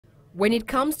When it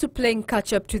comes to playing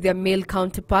catch-up to their male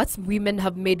counterparts, women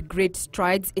have made great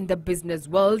strides in the business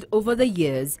world over the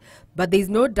years. But there's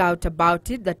no doubt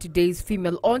about it that today's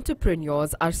female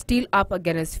entrepreneurs are still up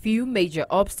against few major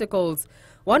obstacles.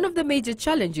 One of the major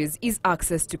challenges is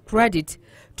access to credit.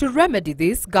 To remedy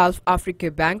this, Gulf Africa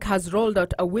Bank has rolled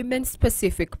out a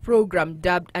women-specific program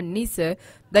dubbed Annisaa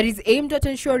that is aimed at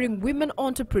ensuring women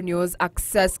entrepreneurs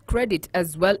access credit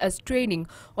as well as training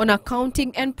on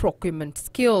accounting and procurement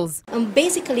skills.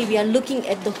 Basically, we are looking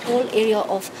at the whole area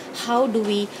of how do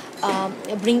we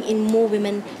bring in more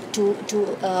women to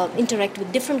interact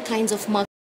with different kinds of markets.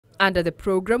 Under the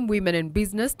program, women in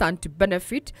business stand to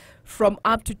benefit from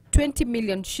up to 20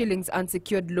 million shillings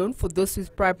unsecured loan for those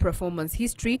with prior performance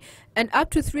history and up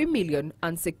to 3 million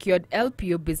unsecured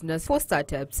LPO business for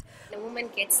startups. The woman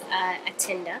gets a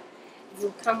tender.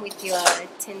 You come with your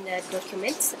tender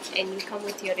documents and you come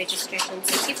with your registration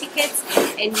certificates,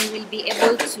 and you will be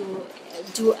able to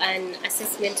do an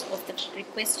assessment of the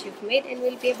request you've made, and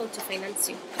we'll be able to finance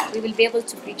you. We will be able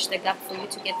to bridge the gap for you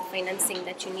to get the financing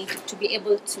that you need to be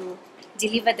able to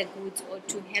deliver the goods or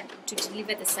to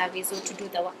deliver the service or to do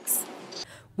the works.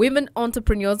 Women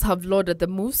entrepreneurs have lauded the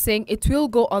move, saying it will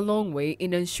go a long way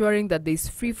in ensuring that there is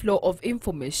free flow of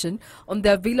information on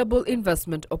the available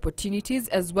investment opportunities,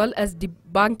 as well as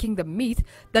debunking the myth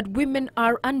that women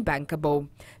are unbankable.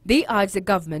 They urge the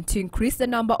government to increase the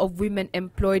number of women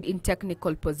employed in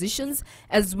technical positions,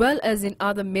 as well as in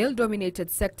other male-dominated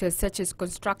sectors such as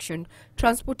construction,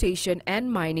 transportation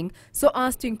and mining, so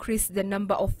as to increase the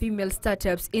number of female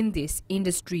startups in these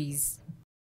industries.